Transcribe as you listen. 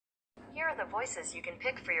are the voices you can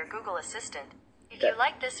pick for your Google Assistant. If you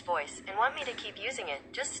like this voice and want me to keep using it,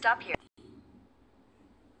 just stop here.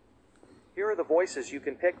 Here are the voices you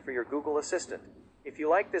can pick for your Google Assistant. If you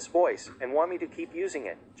like this voice and want me to keep using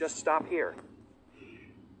it, just stop here.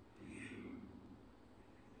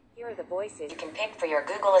 Here are the voices you can pick for your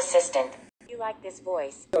Google Assistant. If you like this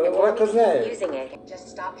voice and What want me to cos'è? keep using it, just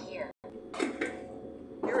stop here.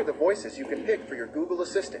 Here are the voices you can pick for your Google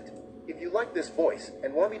Assistant. If you like this voice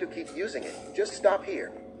and want me to keep using it, just stop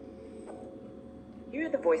here. Here are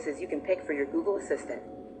the voices you can pick for your Google Assistant.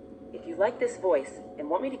 If you like this voice and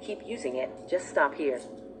want me to keep using it, just stop here.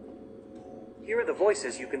 Here are the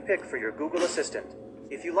voices you can pick for your Google Assistant.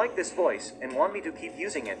 If you like this voice and want me to keep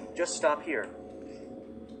using it, just stop here.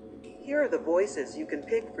 Here are the voices you can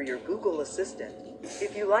pick for your Google Assistant.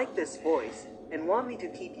 If you like this voice and want me to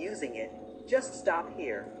keep using it, just stop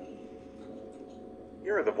here.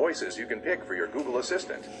 Here are the voices you can pick for your Google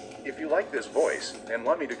Assistant. If you like this voice and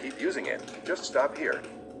want me to keep using it, just stop here.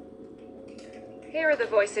 Here are the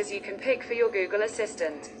voices you can pick for your Google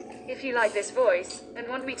Assistant. If you like this voice and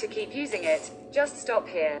want me to keep using it, just stop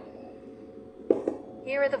here.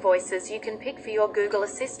 Here are the voices you can pick for your Google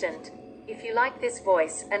Assistant. If you like this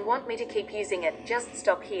voice and want me to keep using it, just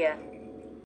stop here.